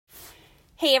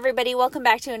Hey everybody, welcome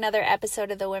back to another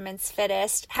episode of The Women's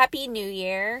Fittest. Happy New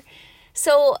Year.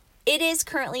 So it is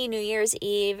currently New Year's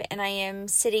Eve and I am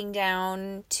sitting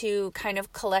down to kind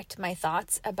of collect my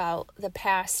thoughts about the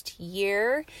past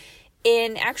year.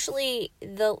 In actually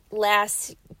the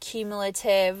last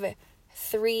cumulative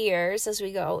 3 years as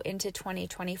we go into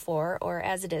 2024, or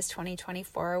as it is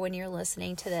 2024 when you're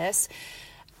listening to this.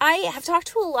 I have talked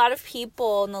to a lot of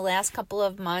people in the last couple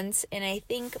of months, and I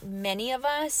think many of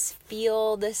us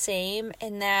feel the same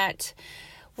in that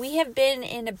we have been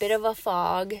in a bit of a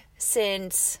fog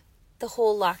since the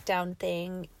whole lockdown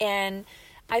thing. And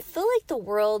I feel like the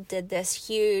world did this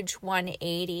huge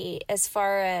 180 as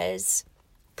far as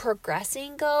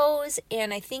progressing goes.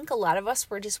 And I think a lot of us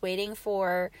were just waiting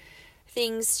for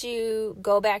things to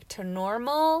go back to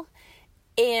normal,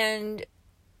 and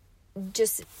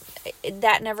just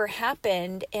that never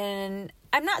happened. And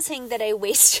I'm not saying that I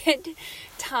wasted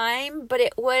time, but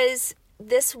it was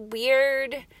this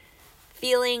weird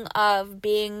feeling of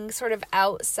being sort of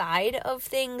outside of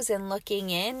things and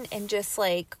looking in and just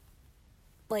like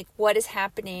what is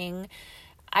happening?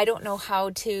 I don't know how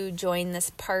to join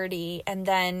this party. And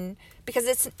then because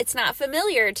it's not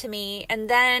familiar to me, and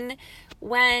then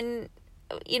when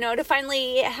to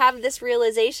finally have this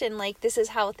realization, like, this is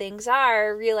how things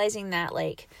are, realizing that,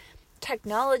 like,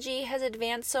 technology has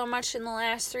advanced so much in the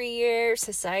last 3 years,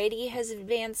 society has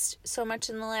advanced so much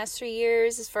in the last 3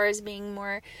 years as far as being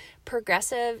more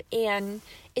progressive, and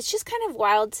it's just kind of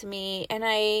wild to me. And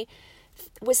I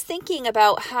was thinking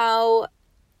about how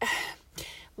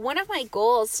one of my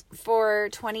goals for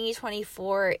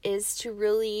 2024 is to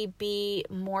really be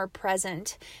more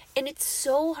present. And it's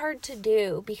so hard to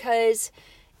do because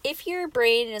if your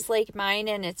brain is like mine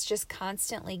and it's just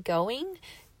constantly going,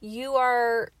 you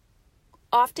are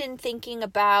often thinking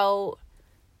about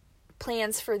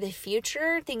plans for the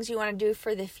future, things you want to do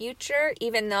for the future,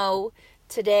 even though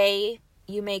today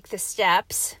you make the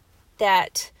steps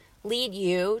that lead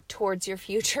you towards your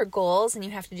future goals and you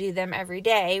have to do them every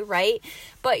day, right?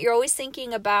 But you're always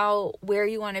thinking about where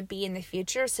you want to be in the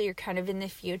future. So you're kind of in the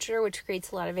future, which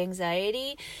creates a lot of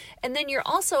anxiety. And then you're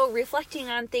also reflecting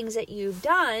on things that you've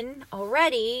done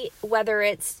already, whether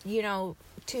it's,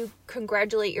 to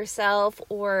congratulate yourself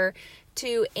or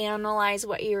to analyze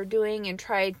what you're doing and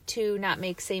try to not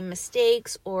make same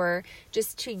mistakes, or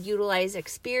just to utilize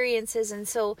experiences. And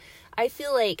so I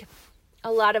feel like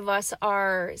a lot of us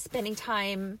are spending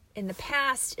time in the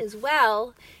past as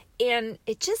well. And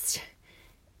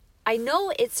I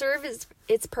know it serves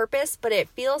its purpose, but it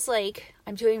feels like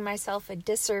I'm doing myself a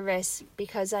disservice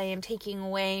because I am taking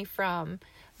away from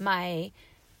my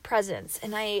presence.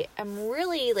 And I am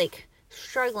really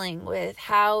struggling with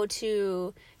how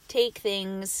to take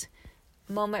things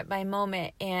moment by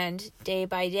moment and day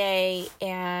by day,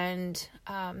 and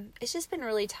it's just been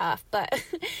really tough. But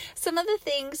some of the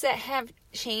things that have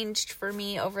changed for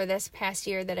me over this past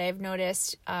year that I've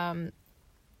noticed, there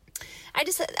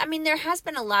has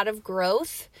been a lot of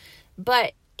growth,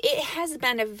 but it has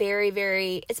been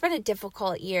it's been a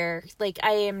difficult year.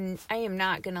 I am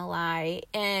not gonna lie,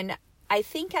 and I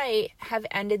think I have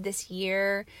ended this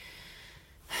year,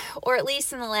 or at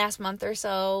least in the last month or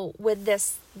so, with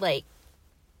this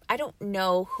I don't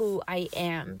know who I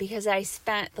am, because I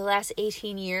spent the last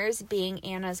 18 years being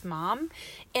Anna's mom,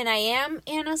 and I am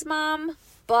Anna's mom,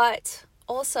 but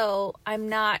also I'm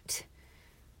not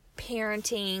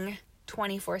parenting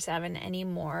 24/7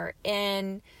 anymore.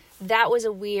 And that was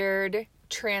a weird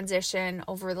transition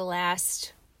over the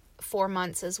last 4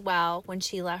 months as well when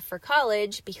she left for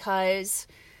college, because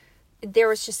there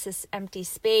was just this empty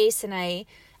space. And I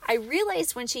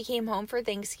realized when she came home for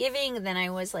Thanksgiving, and then I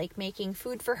was making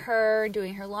food for her,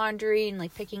 doing her laundry,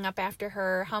 and picking up after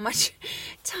her, how much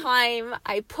time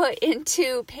I put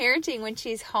into parenting when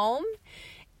she's home,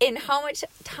 and how much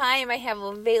time I have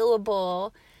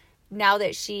available now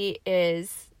that she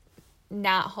is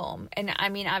not home. And I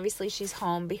mean, obviously she's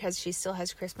home because she still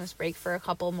has Christmas break for a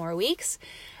couple more weeks.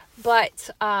 But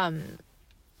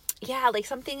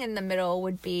something in the middle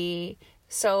would be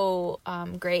so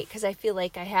great, because I feel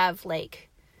like I have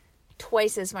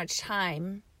twice as much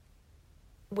time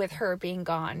with her being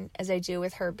gone as I do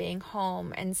with her being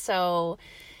home. And so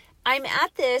I'm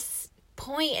at this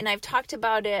point, and I've talked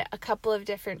about it a couple of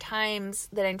different times,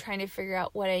 that I'm trying to figure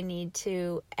out what I need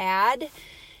to add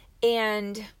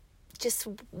and just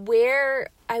where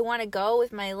I want to go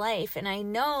with my life. And I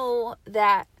know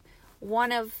that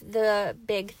one of the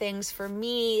big things for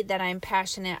me that I'm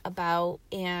passionate about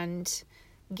and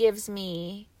gives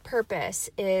me purpose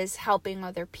is helping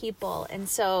other people. And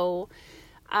so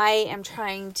I am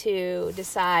trying to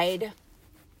decide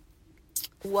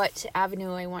what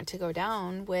avenue I want to go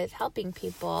down with helping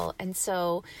people. And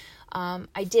so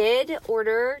I did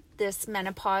order this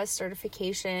menopause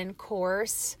certification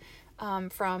course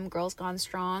from Girls Gone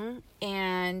Strong,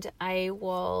 and I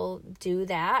will do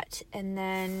that. And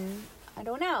then, I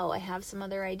don't know, I have some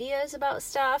other ideas about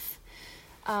stuff.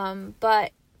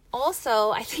 But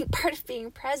also, I think part of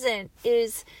being present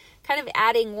is kind of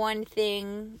adding one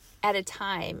thing at a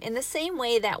time. In the same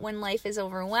way that when life is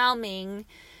overwhelming,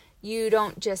 you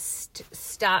don't just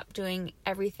stop doing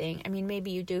everything. I mean,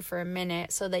 maybe you do for a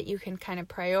minute so that you can kind of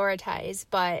prioritize,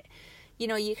 but, you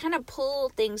know, you kind of pull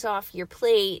things off your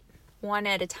plate one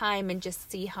at a time and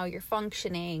just see how you're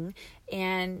functioning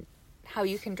and how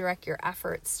you can direct your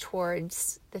efforts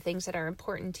towards the things that are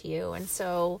important to you. And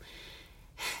so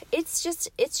it's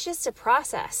just a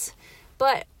process.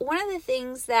 But one of the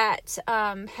things that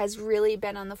has really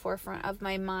been on the forefront of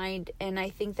my mind, and I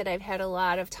think that I've had a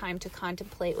lot of time to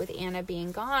contemplate with Anna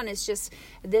being gone, is just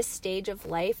this stage of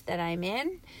life that I'm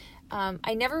in.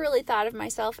 I never really thought of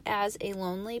myself as a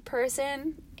lonely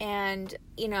person. And,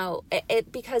 you know,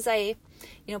 because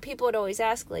people would always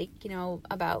ask, like, you know,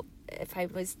 about if I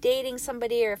was dating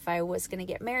somebody or if I was going to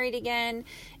get married again.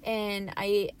 And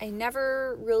I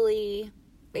never really,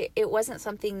 it wasn't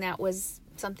something that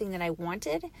I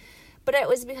wanted, but it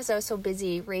was because I was so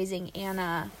busy raising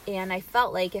Anna, and I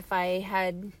felt like if I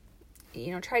had,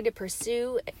 you know, tried to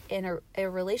pursue in a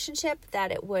relationship,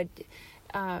 that it would,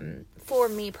 for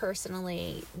me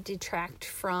personally, detract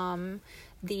from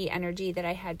the energy that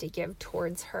I had to give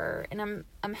towards her. And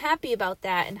I'm happy about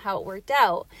that and how it worked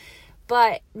out.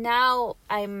 But now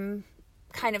I'm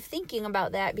kind of thinking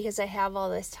about that because I have all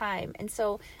this time. And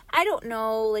so I don't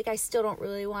know, like, I still don't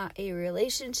really want a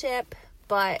relationship,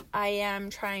 but I am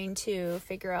trying to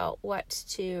figure out what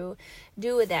to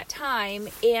do with that time.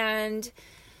 And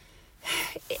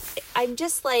I'm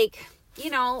just like,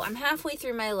 you know, I'm halfway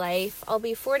through my life. I'll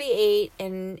be 48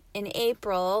 in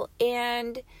April,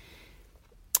 and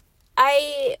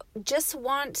I just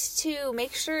want to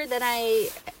make sure that I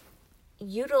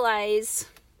utilize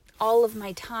all of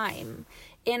my time.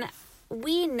 And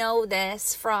we know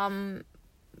this from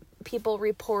people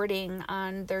reporting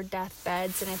on their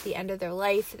deathbeds and at the end of their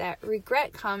life, that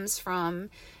regret comes from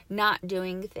not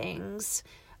doing things.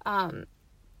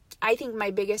 I think my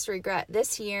biggest regret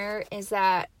this year is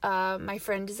that my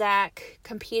friend Zach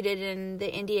competed in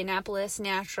the Indianapolis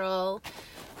Natural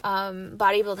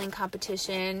bodybuilding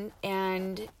competition,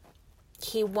 and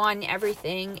he won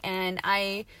everything. And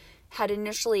I had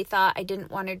initially thought I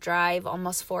didn't want to drive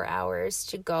almost 4 hours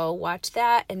to go watch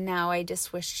that, and now I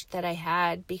just wish that I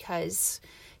had, because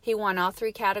he won all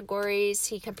 3 categories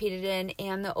he competed in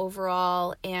and the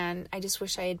overall, and I just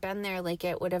wish I had been there. Like,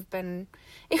 it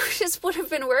just would have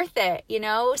been worth it, you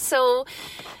know? So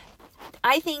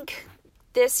I think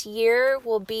this year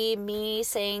will be me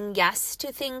saying yes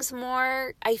to things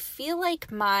more. I feel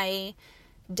like my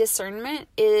discernment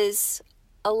is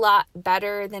a lot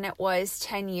better than it was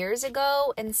 10 years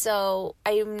ago. And so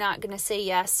I'm not going to say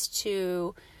yes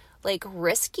to like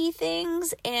risky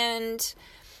things. And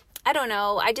I don't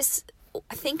know, I just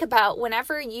think about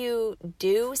whenever you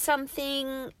do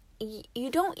something, you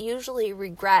don't usually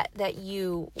regret that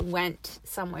you went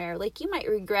somewhere. Like, you might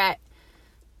regret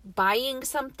buying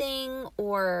something,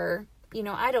 or, you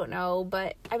know, I don't know,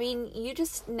 but I mean, you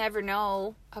just never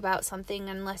know about something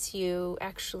unless you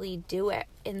actually do it.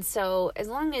 And so as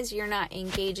long as you're not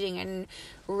engaging in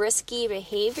risky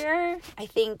behavior, I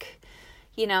think,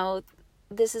 you know,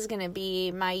 this is going to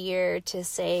be my year to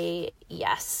say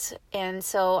yes. And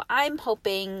so I'm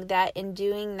hoping that in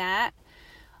doing that,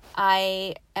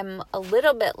 I am a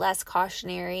little bit less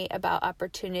cautionary about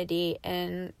opportunity,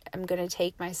 and I'm going to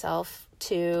take myself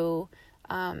to,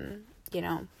 that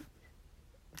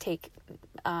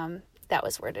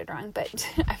was worded wrong, but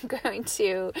I'm going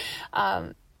to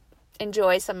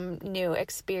enjoy some new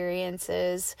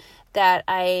experiences that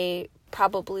I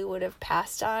probably would have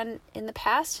passed on in the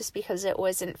past just because it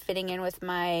wasn't fitting in with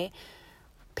my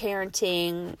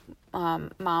parenting,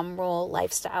 mom role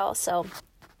lifestyle. So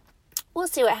we'll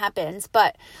see what happens.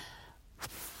 But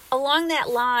along that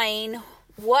line,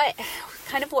 what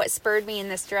spurred me in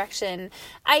this direction,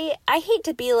 I hate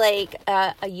to be like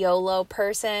a YOLO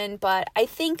person, but I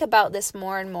think about this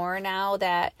more and more now,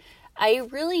 that I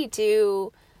really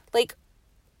do, like,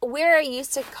 where I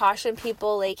used to caution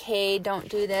people, like, hey, don't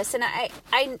do this. And I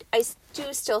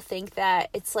do still think that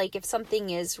it's like, if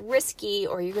something is risky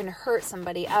or you're going to hurt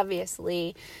somebody,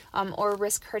 obviously, or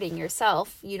risk hurting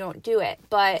yourself, you don't do it.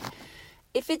 But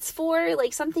if it's for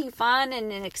like something fun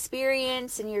and an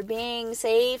experience and you're being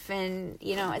safe and,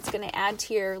 you know, it's going to add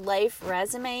to your life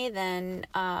resume, then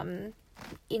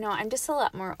I'm just a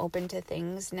lot more open to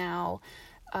things now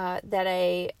than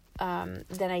I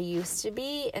used to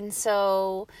be. And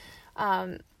so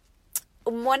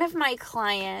one of my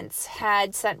clients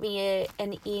had sent me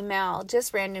an email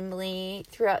just randomly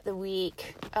throughout the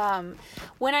week.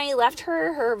 When I left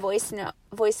her voice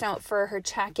note for her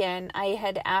check-in, I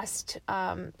had asked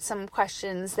some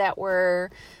questions that were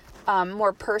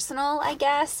more personal, I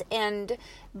guess. And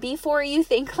before you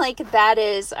think like that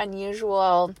is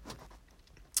unusual,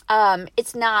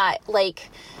 it's not. Like,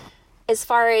 as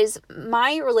far as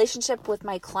my relationship with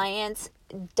my clients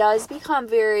does become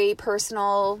very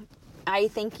personal, I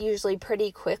think usually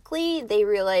pretty quickly. They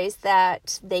realize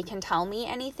that they can tell me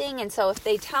anything. And so if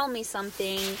they tell me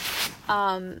something,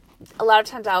 a lot of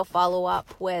times I'll follow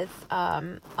up with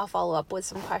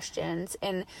some questions.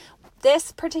 And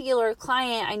this particular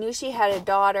client, I knew she had a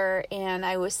daughter, and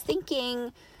I was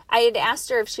thinking, I had asked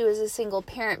her if she was a single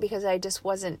parent because I just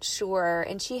wasn't sure.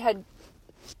 And she had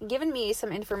given me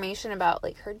some information about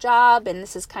like her job, and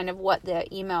this is kind of what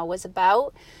the email was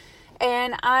about.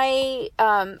 And I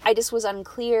just was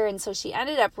unclear. And so she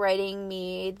ended up writing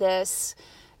me this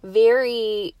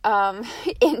very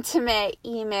intimate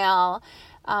email.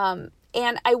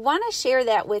 And I want to share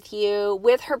that with you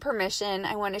with her permission.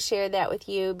 I want to share that with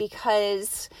you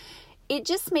because it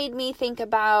just made me think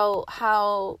about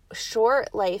how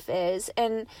short life is.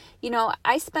 And,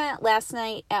 I spent last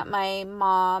night at my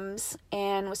mom's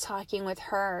and was talking with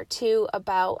her too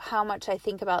about how much I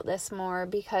think about this more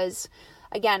because,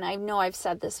 again, I know I've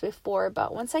said this before,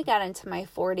 but once I got into my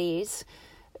 40s,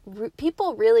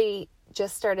 people really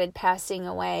just started passing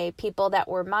away. People that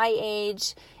were my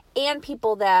age and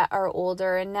people that are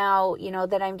older. And now,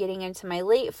 that I'm getting into my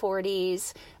late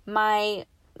 40s, my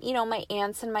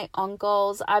aunts and my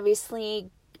uncles, obviously,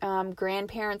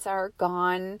 grandparents are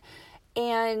gone.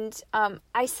 And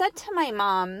I said to my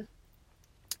mom,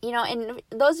 and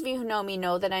those of you who know me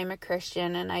know that I'm a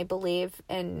Christian and I believe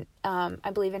in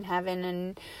heaven.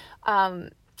 And,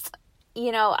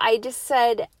 I just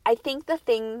said, I think the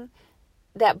thing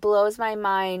that blows my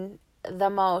mind the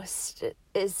most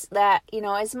is that,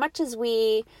 as much as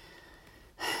we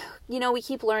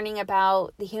keep learning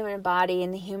about the human body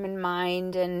and the human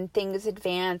mind and things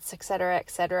advance, et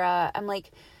cetera, I'm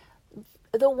like,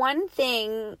 the one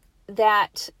thing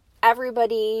that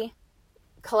everybody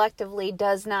collectively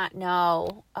does not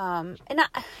know,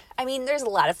 there's a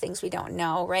lot of things we don't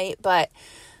know, right? But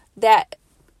that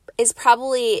is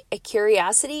probably a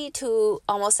curiosity to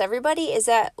almost everybody, is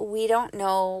that we don't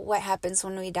know what happens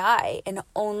when we die, and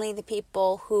only the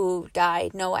people who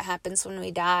died know what happens when we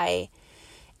die.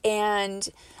 And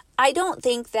I don't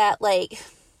think that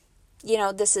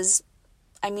this is,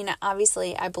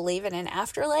 obviously I believe in an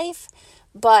afterlife,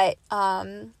 but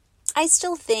I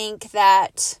still think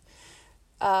that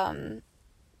I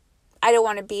don't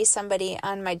want to be somebody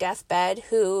on my deathbed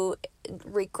who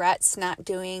regrets not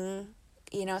doing,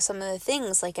 some of the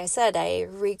things. Like I said, I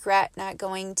regret not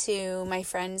going to my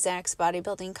friend Zach's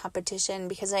bodybuilding competition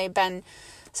because I've been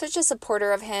such a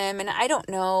supporter of him. And I don't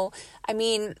know,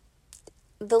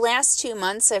 the last 2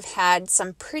 months I've had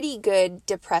some pretty good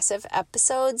depressive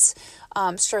episodes,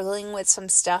 struggling with some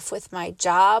stuff with my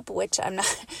job, which I'm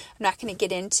not going to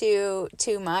get into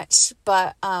too much,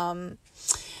 but,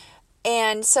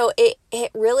 and so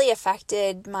it really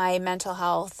affected my mental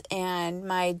health and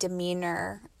my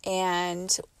demeanor,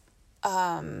 and,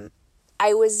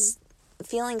 I was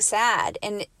feeling sad,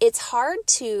 and it's hard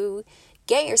to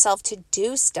get yourself to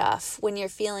do stuff when you're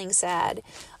feeling sad.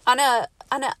 On a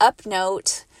up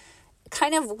note,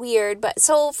 kind of weird, but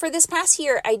so for this past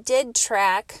year, I did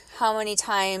track how many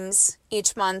times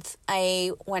each month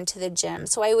I went to the gym.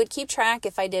 So I would keep track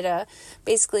if I did a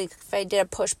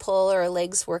push-pull or a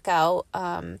legs workout.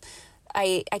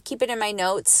 I keep it in my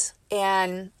notes,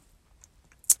 and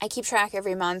I keep track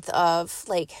every month of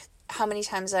how many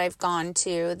times I've gone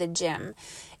to the gym.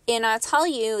 And I'll tell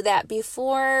you that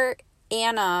before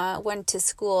Anna went to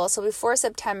school, so before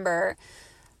September,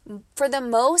 for the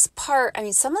most part,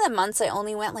 some of the months I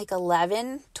only went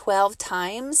 11, 12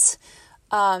 times.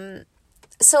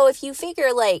 So if you figure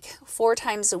 4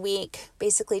 times a week,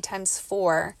 basically times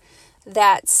 4,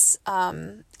 that's,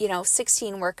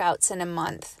 16 workouts in a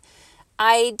month.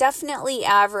 I definitely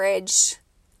average,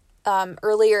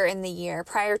 earlier in the year,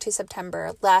 prior to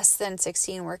September, less than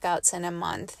 16 workouts in a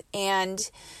month. And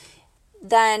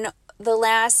then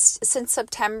since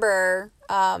September,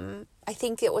 I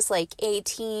think it was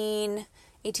 18,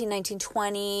 19,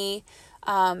 20.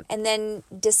 And then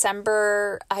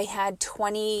December, I had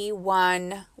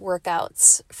 21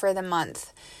 workouts for the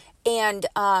month. And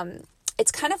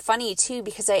it's kind of funny too,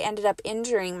 because I ended up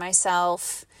injuring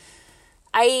myself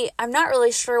I'm not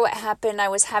really sure what happened. I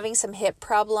was having some hip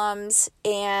problems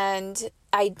and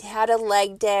I had a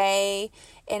leg day,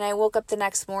 and I woke up the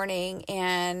next morning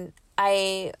and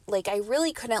I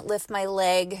really couldn't lift my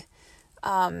leg,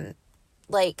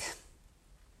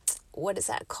 what is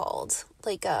that called?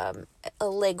 A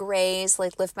leg raise,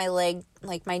 lift my leg,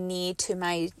 my knee to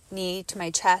my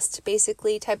chest,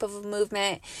 basically, type of a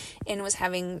movement, and was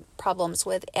having problems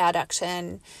with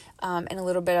adduction, and a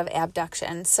little bit of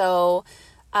abduction. So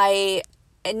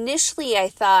initially I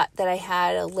thought that I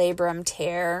had a labrum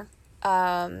tear.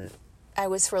 I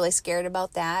was really scared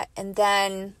about that. And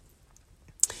then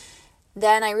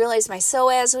I realized my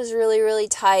psoas was really, really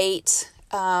tight.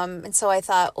 And so I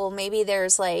thought, well, maybe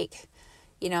there's maybe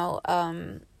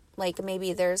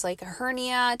there's a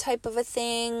hernia type of a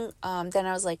thing. Then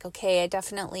I was like, okay, I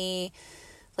definitely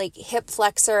hip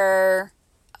flexor,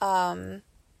 psoas,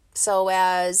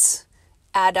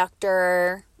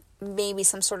 adductor, maybe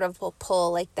some sort of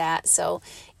pull like that. So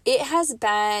it has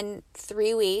been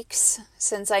 3 weeks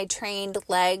since I trained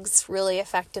legs really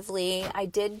effectively. I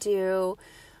did do,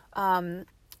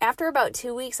 after about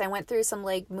 2 weeks, I went through some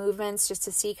leg movements just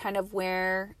to see kind of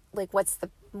where, what's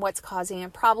causing a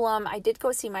problem. I did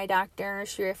go see my doctor.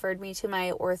 She referred me to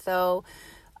my ortho,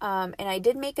 and I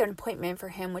did make an appointment for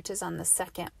him, which is on the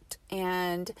 2nd.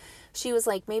 And she was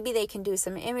like, maybe they can do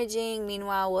some imaging.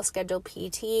 Meanwhile, we'll schedule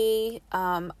PT.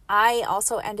 I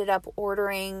also ended up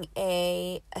ordering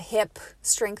a hip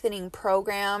strengthening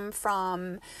program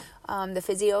from the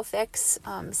PhysioFix,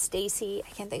 Stacy. I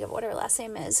can't think of what her last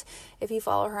name is. If you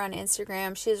follow her on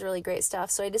Instagram, she has really great stuff.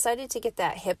 So I decided to get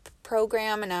that hip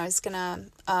program, and I'm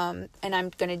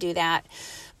gonna do that.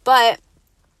 But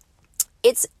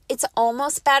it's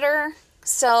almost better.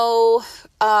 So,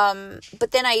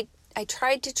 but then I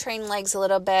tried to train legs a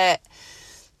little bit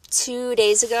 2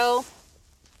 days ago,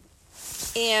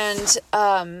 and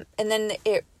then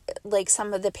it,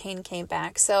 some of the pain came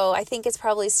back. So I think it's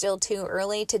probably still too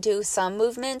early to do some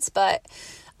movements, but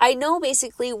I know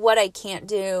basically what I can't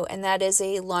do, and that is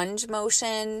a lunge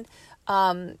motion,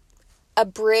 a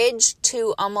bridge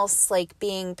to almost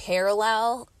being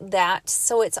parallel,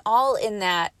 so it's all in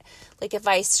that. If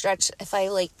I stretch, if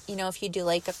you do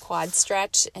a quad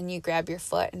stretch and you grab your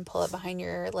foot and pull it behind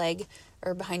your leg,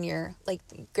 or behind your,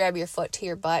 grab your foot to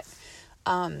your butt,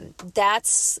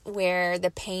 that's where the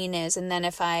pain is. And then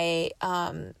if I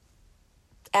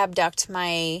abduct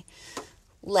my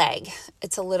leg,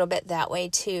 it's a little bit that way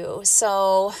too.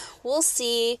 So we'll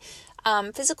see.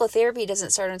 Physical therapy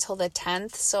doesn't start until the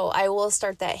 10th, so I will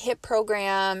start that hip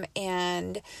program,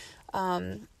 and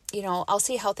I'll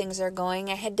see how things are going.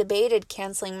 I had debated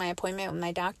canceling my appointment with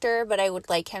my doctor, but I would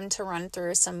like him to run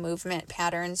through some movement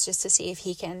patterns just to see if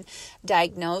he can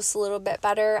diagnose a little bit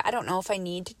better. I don't know if I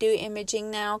need to do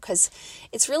imaging now because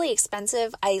it's really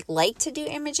expensive. I like to do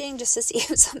imaging just to see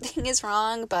if something is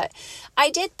wrong, but I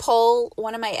did pull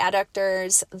one of my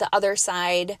adductors, the other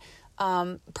side,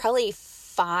 probably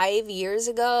 5 years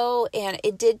ago, and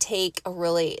it did take a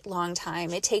really long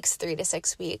time. It takes 3 to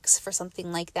 6 weeks for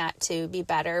something like that to be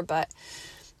better, but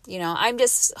I'm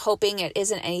just hoping it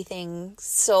isn't anything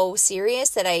so serious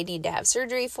that I need to have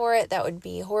surgery for it. That would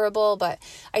be horrible, but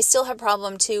I still have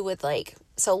problem too with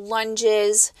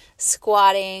lunges,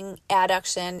 squatting,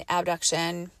 adduction,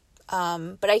 abduction.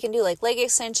 But I can do leg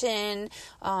extension,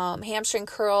 hamstring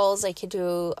curls. I could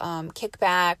do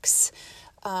kickbacks,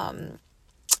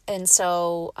 and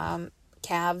so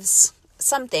calves,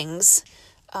 some things,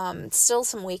 still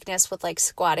some weakness with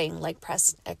squatting, leg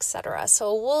press, etc.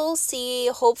 So we'll see.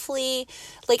 Hopefully,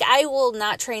 I will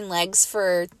not train legs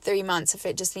for 3 months if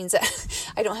it just means that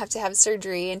I don't have to have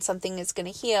surgery and something is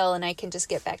going to heal and I can just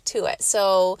get back to it.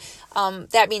 So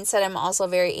that being said, I'm also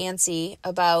very antsy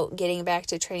about getting back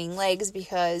to training legs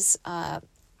because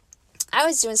I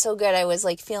was doing so good. I was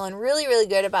feeling really, really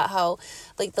good about how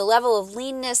the level of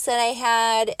leanness that I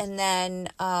had. And then,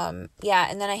 and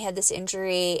then I had this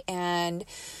injury and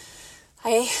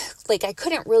I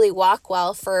couldn't really walk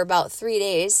well for about 3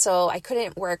 days. So I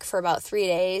couldn't work for about 3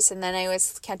 days. And then I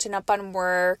was catching up on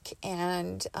work,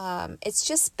 and it's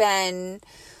just been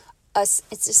a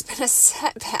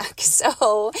setback.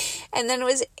 So, and then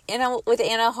with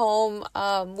Anna home,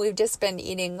 we've just been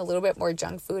eating a little bit more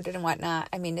junk food and whatnot.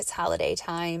 I mean, it's holiday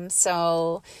time,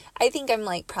 so I think I'm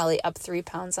probably up 3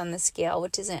 pounds on the scale,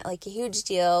 which isn't a huge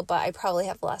deal, but I probably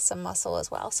have lost some muscle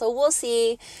as well. So we'll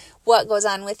see what goes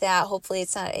on with that. Hopefully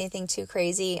it's not anything too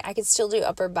crazy. I could still do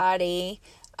upper body.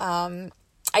 I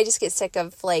just get sick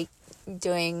of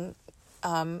doing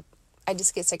I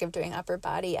just get sick of doing upper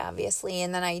body, obviously.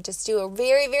 And then I just do a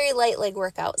very, very light leg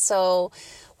workout. So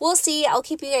we'll see. I'll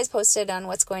keep you guys posted on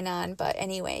what's going on. But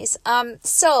anyways,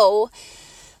 so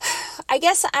I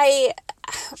guess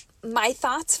my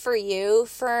thoughts for you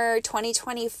for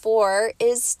 2024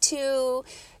 is to,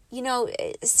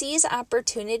 seize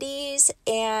opportunities,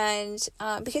 and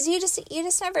because you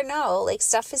just never know, like,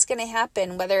 stuff is going to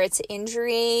happen, whether it's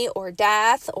injury or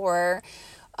death or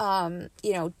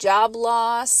job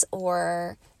loss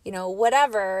or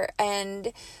whatever,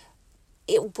 and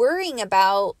worrying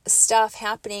about stuff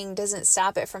happening doesn't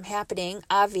stop it from happening,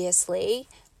 obviously,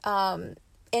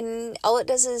 and all it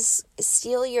does is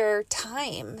steal your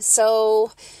time.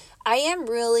 So I am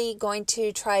really going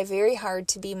to try very hard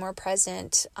to be more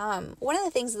present. One of the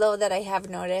things, though, that I have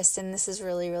noticed, and this is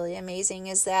really, really amazing,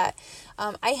 is that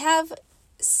I have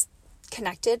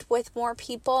connected with more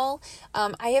people.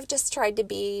 I have just tried to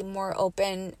be more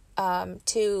open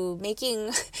to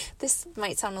making, this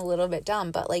might sound a little bit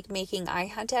dumb, but like making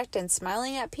eye contact and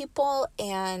smiling at people,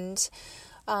 and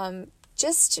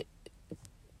just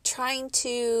trying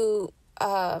to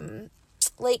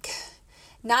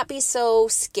not be so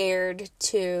scared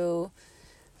to,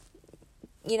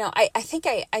 I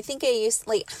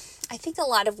think a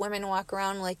lot of women walk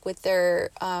around like with their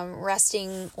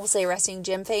resting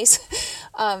gym face,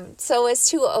 so as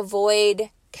to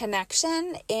avoid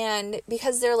connection, and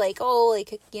because they're like, oh,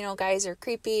 like, guys are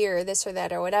creepy or this or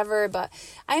that or whatever. But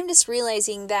I'm just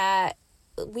realizing that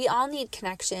we all need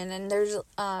connection, and there's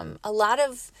a lot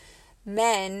of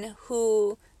men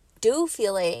who do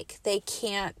feel like they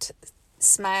can't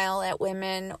smile at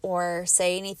women or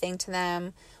say anything to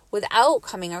them without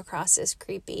coming across as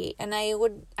creepy. And I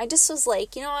just was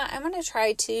like, I'm going to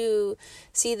try to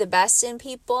see the best in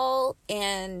people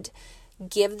and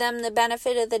give them the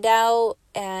benefit of the doubt.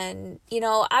 And,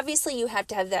 obviously you have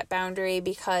to have that boundary,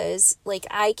 because like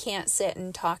I can't sit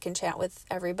and talk and chat with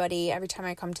everybody every time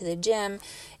I come to the gym.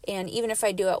 And even if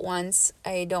I do it once,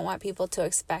 I don't want people to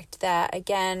expect that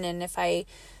again. And if I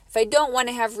don't want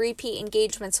to have repeat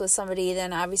engagements with somebody,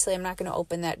 then obviously I'm not going to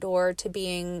open that door to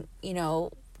being,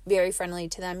 very friendly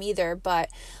to them either. But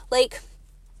I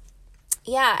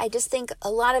just think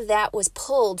a lot of that was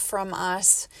pulled from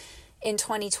us in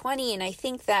 2020. And I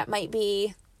think that might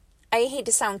be, I hate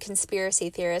to sound conspiracy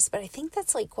theorist, but I think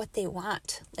that's like what they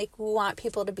want. Like, we want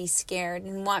people to be scared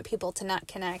and want people to not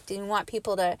connect and want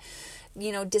people to,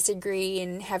 disagree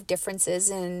and have differences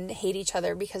and hate each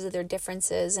other because of their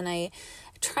differences. And I'm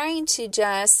trying to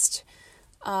just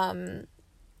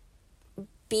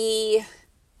be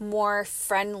more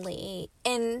friendly.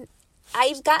 And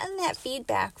I've gotten that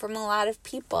feedback from a lot of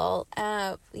people.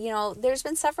 There's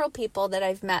been several people that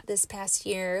I've met this past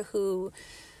year who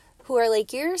are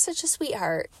like, you're such a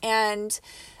sweetheart. And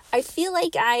I feel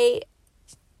like I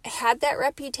had that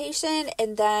reputation,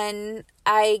 and then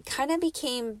I kind of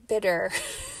became bitter.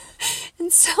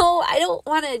 And so I don't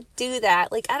want to do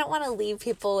that. Like, I don't want to leave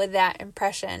people with that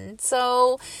impression.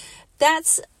 So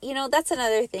that's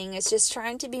another thing, is just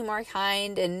trying to be more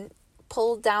kind and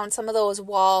pull down some of those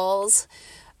walls,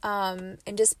 and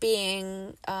just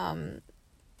being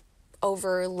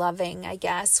over loving, I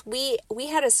guess. We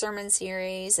had a sermon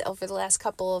series over the last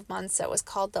couple of months that was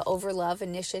called the Over Love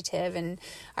Initiative, and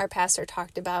our pastor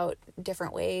talked about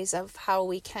different ways of how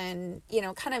we can,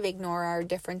 kind of ignore our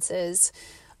differences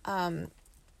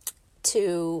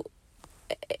to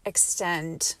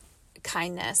extend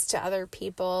kindness to other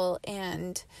people.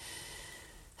 And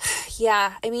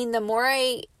the more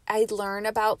I learn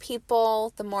about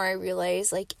people, the more I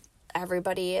realize, like,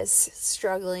 everybody is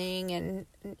struggling, and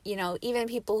even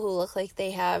people who look like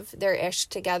they have their ish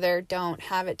together don't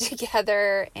have it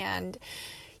together. And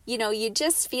you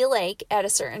just feel like at a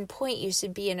certain point you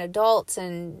should be an adult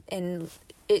and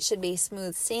it should be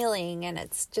smooth sailing, and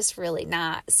it's just really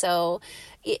not. So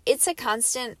it's a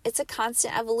constant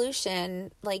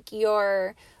evolution. Like,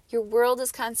 your world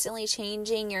is constantly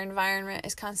changing, your environment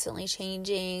is constantly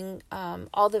changing,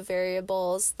 all the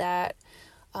variables that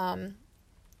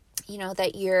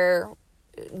that you're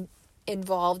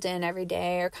involved in every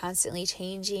day are constantly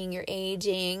changing. You're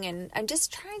aging, and I'm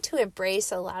just trying to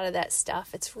embrace a lot of that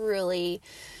stuff. It's really,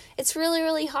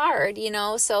 really hard,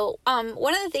 So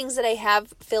one of the things that I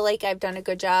feel like I've done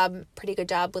pretty good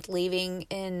job with leaving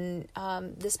in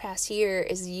this past year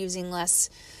is using less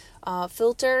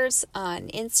filters on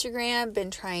Instagram. Been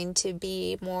trying to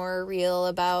be more real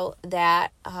about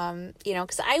that,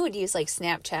 because I would use like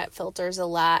Snapchat filters a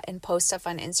lot and post stuff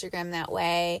on Instagram that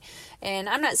way. And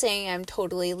I'm not saying I'm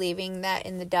totally leaving that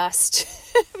in the dust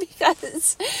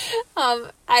because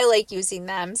I like using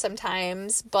them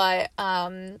sometimes, but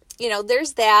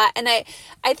there's that. And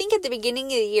I think at the beginning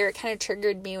of the year, it kind of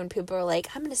triggered me when people were like,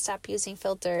 I'm going to stop using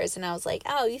filters. And I was like,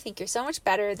 oh, you think you're so much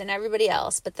better than everybody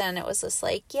else. But then it was just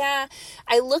like, yeah,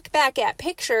 I look back at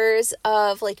pictures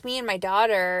of like me and my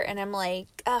daughter and I'm like,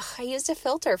 ugh, I used a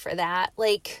filter for that.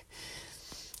 Like,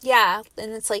 yeah.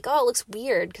 And it's like, oh, it looks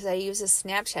weird because I use a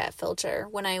Snapchat filter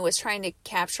when I was trying to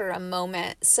capture a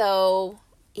moment. So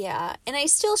yeah. And I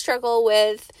still struggle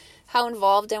with how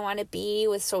involved I want to be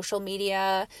with social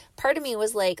media. Part of me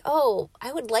was like, oh,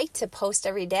 I would like to post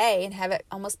every day and have it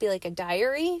almost be like a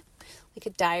diary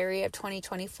of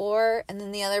 2024. And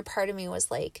then the other part of me was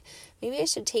like, maybe I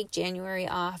should take January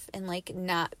off and like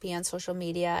not be on social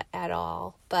media at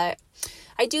all. But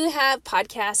I do have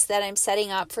podcasts that I'm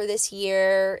setting up for this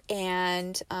year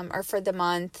and or for the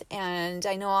month, and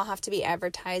I know I'll have to be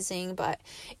advertising, but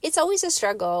it's always a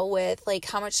struggle with like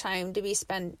how much time do we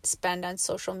spend on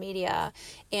social media.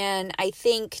 And I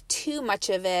think too much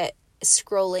of it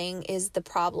scrolling is the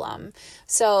problem.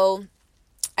 So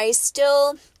I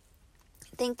still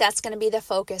think that's going to be the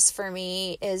focus for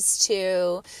me, is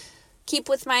to keep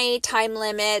with my time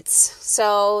limits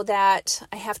so that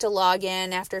I have to log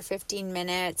in after 15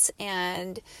 minutes.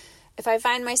 And if I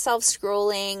find myself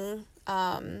scrolling,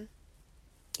 then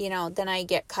I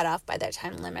get cut off by that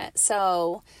time limit.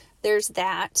 So there's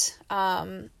that.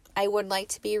 I would like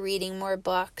to be reading more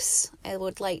books. I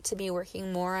would like to be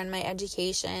working more on my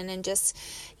education and just,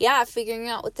 figuring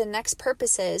out what the next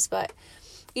purpose is. But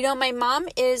my mom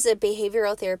is a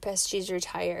behavioral therapist. She's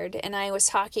retired. And I was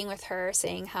talking with her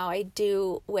saying how I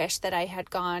do wish that I had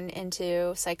gone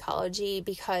into psychology,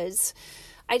 because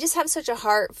I just have such a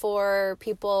heart for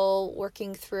people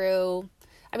working through,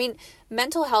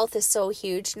 mental health is so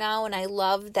huge now. And I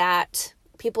love that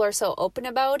people are so open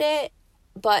about it.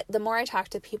 But the more I talk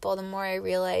to people, the more I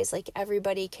realize like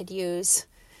everybody could use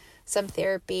some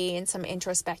therapy and some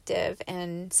introspective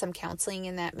and some counseling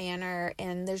in that manner.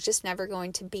 And there's just never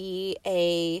going to be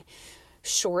a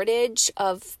shortage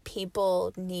of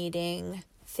people needing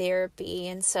therapy.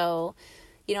 And so,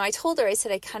 I told her, I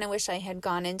said, I kind of wish I had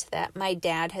gone into that. My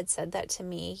dad had said that to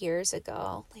me years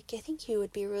ago. Like, I think you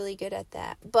would be really good at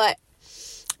that. But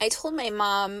I told my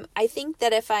mom, I think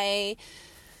that if I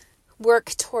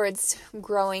work towards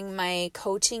growing my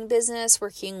coaching business,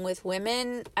 working with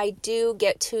women, I do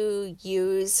get to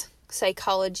use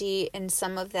psychology and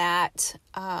some of that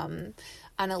on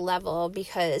a level,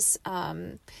 because,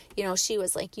 she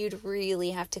was like, you'd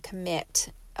really have to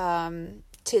commit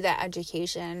to that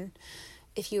education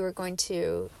if you were going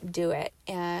to do it.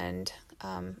 And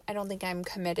I don't think I'm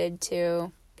committed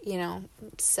to,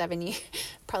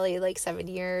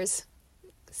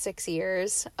 6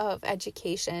 years of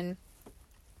education.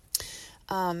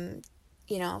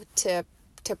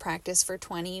 To practice for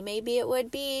 20, maybe it would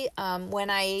be, when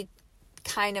I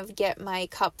kind of get my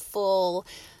cup full,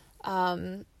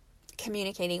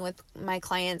 communicating with my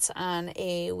clients on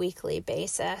a weekly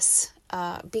basis,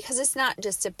 because it's not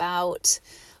just about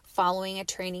following a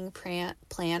training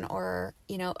plan or,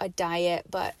 a diet,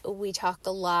 but we talk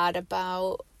a lot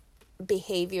about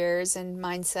behaviors and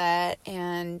mindset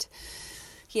and,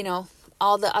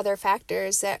 all the other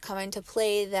factors that come into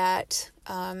play that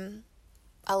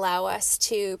allow us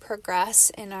to progress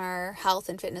in our health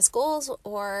and fitness goals,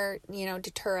 or,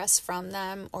 deter us from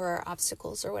them, or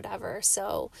obstacles or whatever.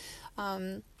 So,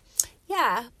 but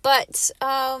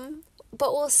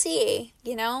we'll see,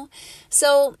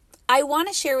 So I want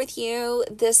to share with you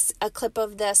a clip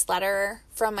of this letter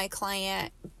from my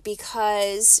client,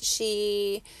 because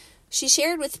she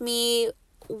shared with me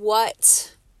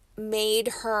what made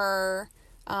her,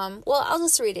 I'll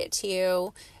just read it to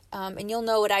you, and you'll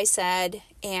know what I said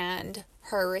and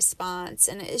her response.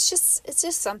 And it's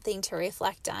just something to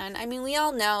reflect on. We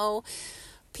all know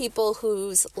people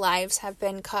whose lives have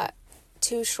been cut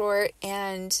too short,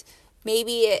 and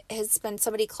maybe it has been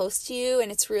somebody close to you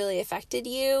and it's really affected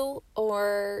you,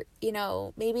 or,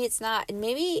 maybe it's not. And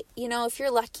maybe, if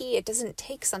you're lucky, it doesn't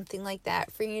take something like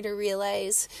that for you to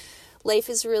realize life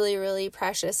is really, really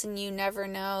precious and you never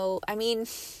know.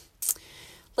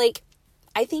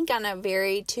 I think on a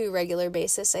very too regular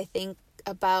basis, I think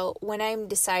about when I'm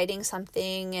deciding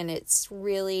something and it's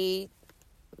really,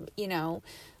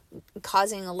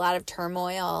 causing a lot of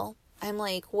turmoil. I'm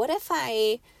like, what if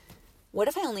I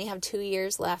only have 2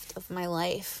 years left of my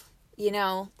life?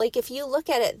 If you look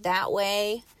at it that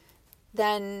way,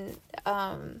 then,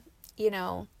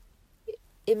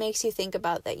 it makes you think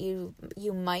about that you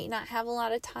might not have a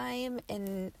lot of time,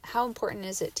 and how important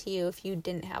is it to you if you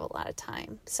didn't have a lot of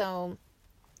time. So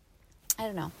I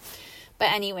don't know.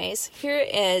 But anyways, here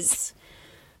is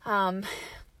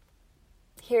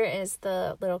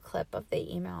the little clip of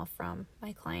the email from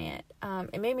my client.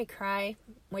 It made me cry,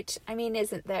 which, I mean,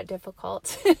 isn't that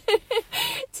difficult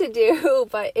to do,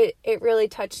 but it really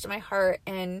touched my heart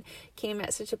and came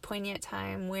at such a poignant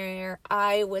time where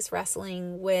I was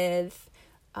wrestling with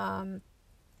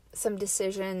some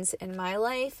decisions in my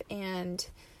life, and,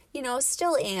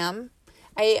 still am.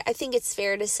 I think it's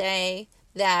fair to say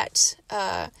that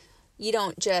you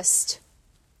don't just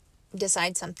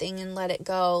decide something and let it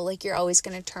go. Like, you're always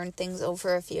going to turn things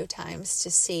over a few times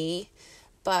to see.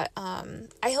 But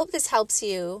I hope this helps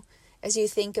you as you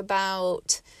think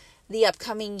about the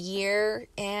upcoming year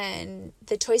and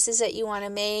the choices that you want to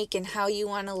make and how you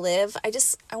want to live. I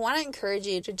want to encourage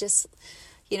you to just,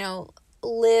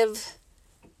 live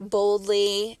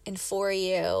boldly and for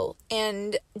you.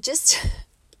 And just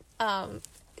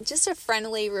a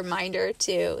friendly reminder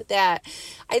too, that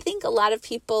I think a lot of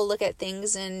people look at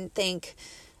things and think,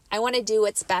 I want to do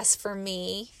what's best for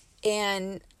me.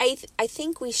 And I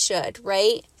think we should,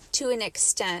 right? To an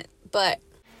extent, but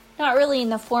not really in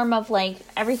the form of like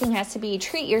everything has to be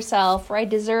treat yourself, or I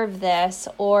deserve this,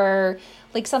 or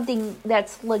like something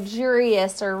that's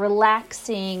luxurious or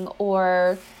relaxing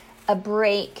or a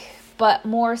break, but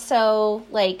more so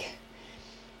like,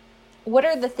 what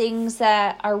are the things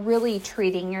that are really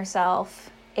treating yourself?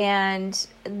 And,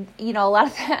 a lot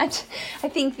of that, I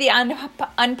think the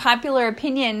unpopular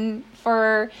opinion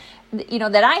for,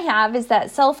 that I have is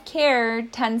that self-care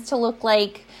tends to look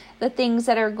like the things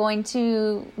that are going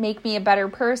to make me a better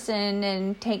person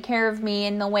and take care of me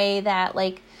in the way that,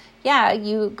 like, yeah,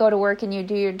 you go to work and you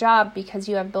do your job because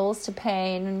you have bills to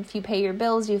pay. And if you pay your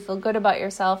bills, you feel good about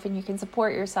yourself and you can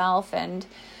support yourself and,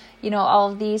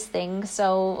 all of these things.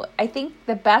 So I think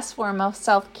the best form of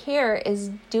self-care is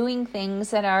doing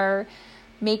things that are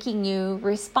making you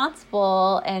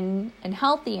responsible and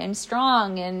healthy and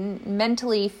strong and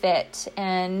mentally fit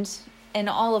and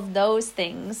all of those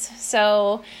things.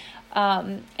 So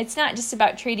it's not just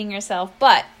about treating yourself.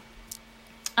 But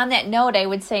on that note, I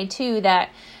would say too that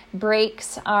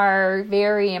breaks are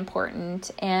very important.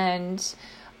 And,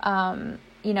 and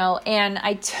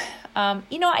I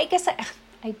guess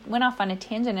I went off on a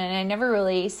tangent and I never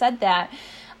really said that.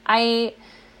 I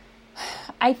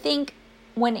think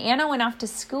when Anna went off to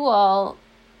school,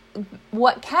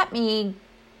 what kept me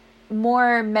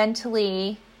more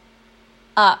mentally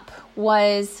up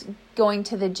was going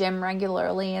to the gym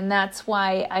regularly. And that's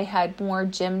why I had more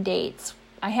gym dates.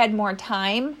 I had more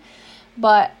time,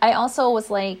 but I also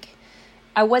was like,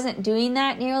 I wasn't doing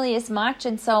that nearly as much.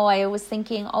 And so I was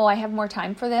thinking, I have more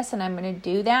time for this and I'm going to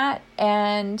do that.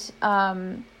 And,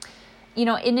 and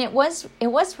it was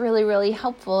really, really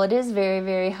helpful. It is very,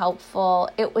 very helpful.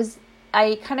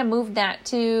 I kind of moved that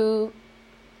to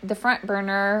the front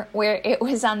burner where it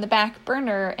was on the back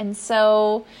burner. And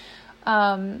so,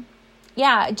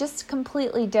 just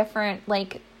completely different.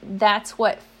 Like, that's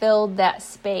what filled that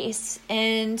space.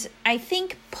 And I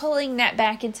think pulling that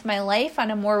back into my life on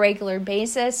a more regular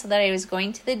basis, so that I was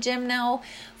going to the gym now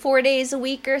 4 days a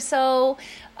week or so,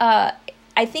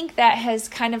 I think that has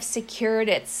kind of secured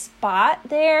its spot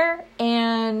there.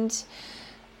 And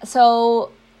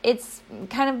so it's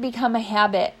kind of become a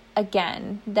habit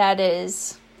again that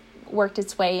is worked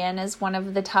its way in as one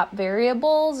of the top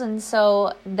variables. And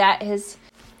so that has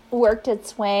worked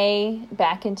its way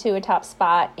back into a top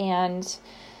spot and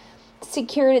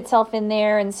secured itself in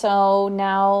there. And so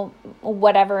now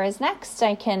whatever is next,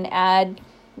 I can add,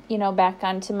 back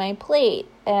onto my plate.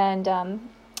 And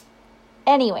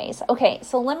anyways, okay,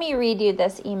 so let me read you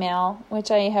this email,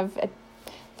 which I have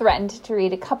threatened to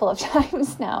read a couple of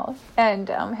times now and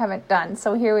haven't done.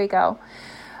 So here we go.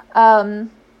 All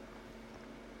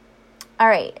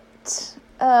right.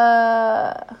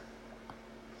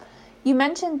 You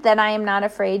mentioned that I am not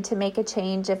afraid to make a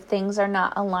change if things are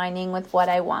not aligning with what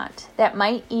I want. That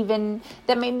may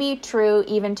be true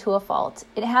even to a fault.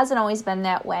 It hasn't always been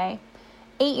that way.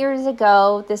 8 years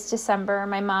ago, this December,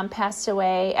 my mom passed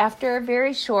away after a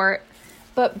very short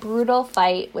but brutal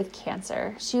fight with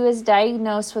cancer. She was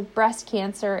diagnosed with breast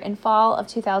cancer in fall of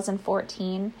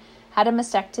 2014, had a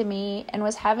mastectomy, and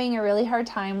was having a really hard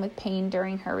time with pain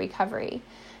during her recovery.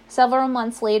 Several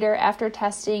months later, after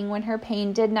testing, when her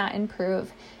pain did not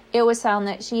improve, it was found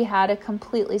that she had a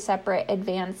completely separate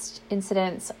advanced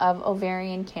incidence of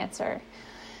ovarian cancer.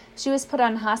 She was put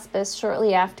on hospice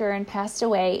shortly after and passed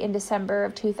away in December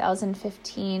of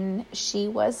 2015. She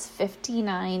was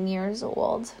 59 years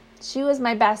old. She was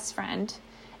my best friend.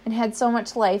 and had so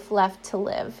much life left to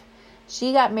live.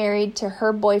 She got married to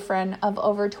her boyfriend of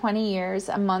over 20 years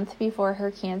a month before her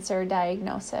cancer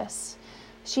diagnosis.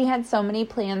 She had so many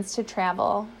plans to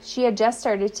travel. She had just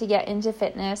started to get into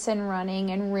fitness and running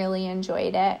and really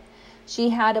enjoyed it. She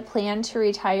had a plan to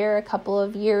retire a couple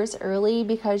of years early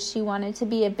because she wanted to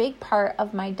be a big part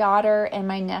of my daughter and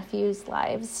my nephew's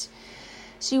lives.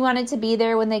 She wanted to be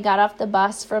there when they got off the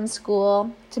bus from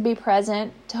school, to be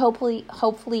present, to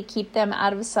hopefully keep them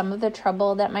out of some of the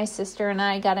trouble that my sister and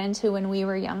I got into when we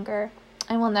were younger.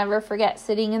 I will never forget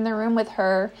sitting in the room with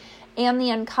her and the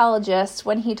oncologist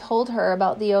when he told her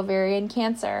about the ovarian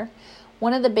cancer.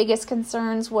 One of the biggest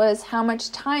concerns was how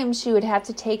much time she would have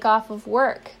to take off of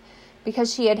work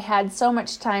because she had had so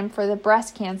much time for the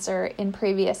breast cancer in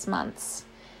previous months.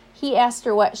 He asked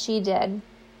her what she did.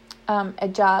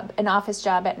 An office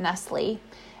job at Nestle.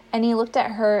 And he looked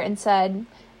at her and said,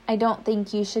 "I don't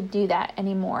think you should do that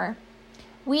anymore."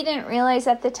 We didn't realize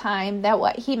at the time that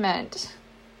what he meant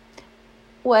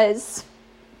was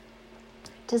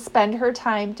to spend her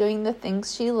time doing the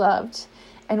things she loved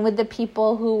and with the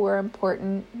people who were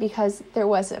important because there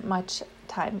wasn't much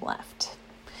time left.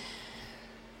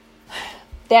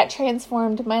 That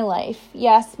transformed my life.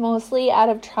 Yes, mostly out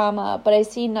of trauma, but I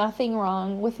see nothing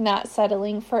wrong with not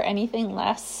settling for anything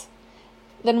less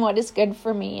than what is good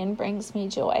for me and brings me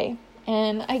joy.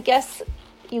 And I guess,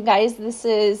 you guys, this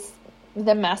is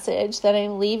the message that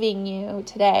I'm leaving you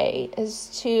today,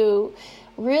 is to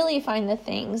really find the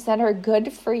things that are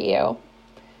good for you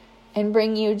and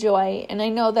bring you joy. And I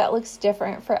know that looks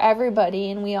different for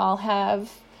everybody, and we all have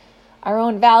our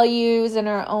own values and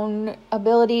our own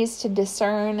abilities to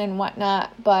discern and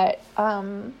whatnot. But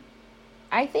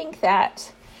I think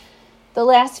that the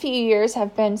last few years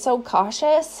have been so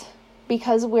cautious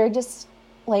because we're just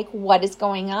like, what is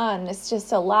going on? It's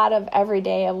just a lot of every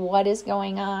day of what is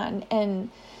going on, and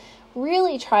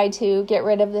really try to get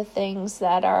rid of the things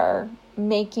that are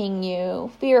making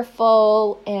you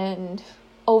fearful and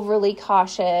overly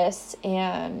cautious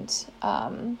and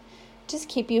just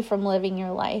keep you from living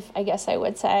your life, I guess I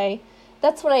would say.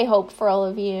 That's what I hope for all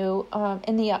of you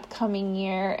in the upcoming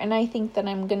year. And I think that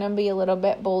I'm going to be a little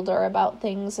bit bolder about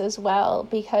things as well,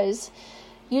 because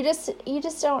you just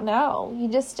don't know. You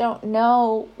just don't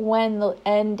know when the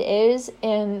end is.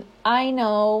 And I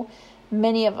know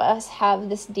many of us have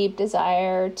this deep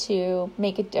desire to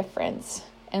make a difference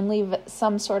and leave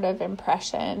some sort of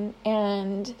impression.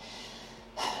 And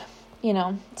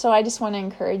so I just want to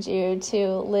encourage you to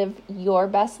live your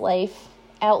best life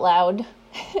out loud,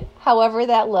 however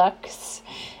that looks.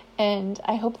 And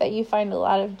I hope that you find a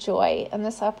lot of joy in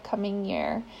this upcoming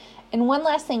year. And one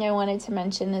last thing I wanted to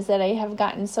mention is that I have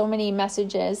gotten so many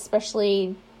messages,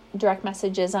 especially direct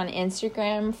messages on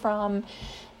Instagram, from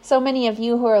so many of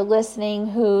you who are listening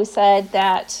who said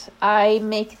that I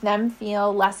make them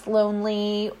feel less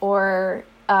lonely, or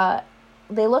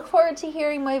they look forward to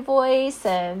hearing my voice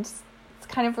and it's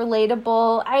kind of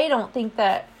relatable. I don't think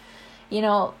that,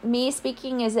 me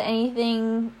speaking is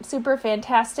anything super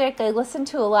fantastic. I listen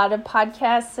to a lot of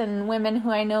podcasts and women who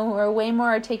I know who are way more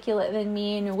articulate than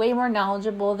me and way more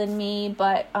knowledgeable than me,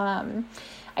 but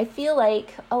I feel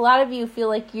like a lot of you feel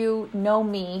like you know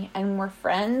me and we're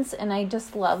friends, and I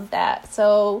just love that.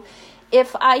 So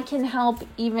if I can help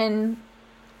even,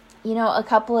 a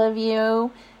couple of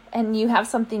you, and you have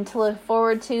something to look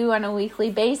forward to on a weekly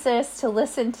basis to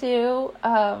listen to,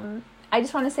 I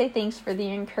just want to say thanks for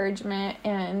the encouragement.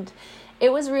 And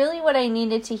it was really what I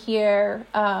needed to hear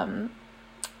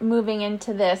moving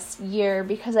into this year,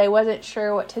 because I wasn't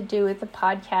sure what to do with the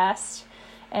podcast.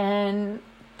 And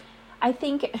I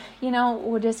think,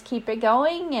 we'll just keep it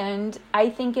going, and I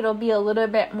think it'll be a little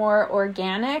bit more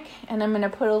organic, and I'm going to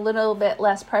put a little bit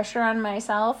less pressure on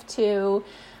myself to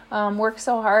work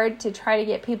so hard to try to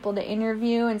get people to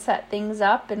interview and set things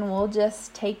up, and we'll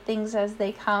just take things as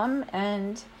they come,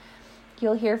 and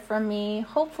you'll hear from me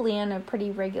hopefully on a pretty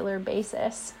regular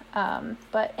basis.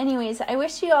 But anyways, I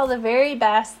wish you all the very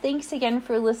best. Thanks again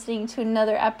for listening to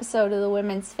another episode of the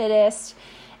Women's Fittest.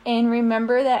 And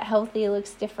remember that healthy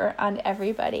looks different on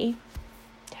everybody.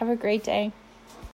 Have a great day.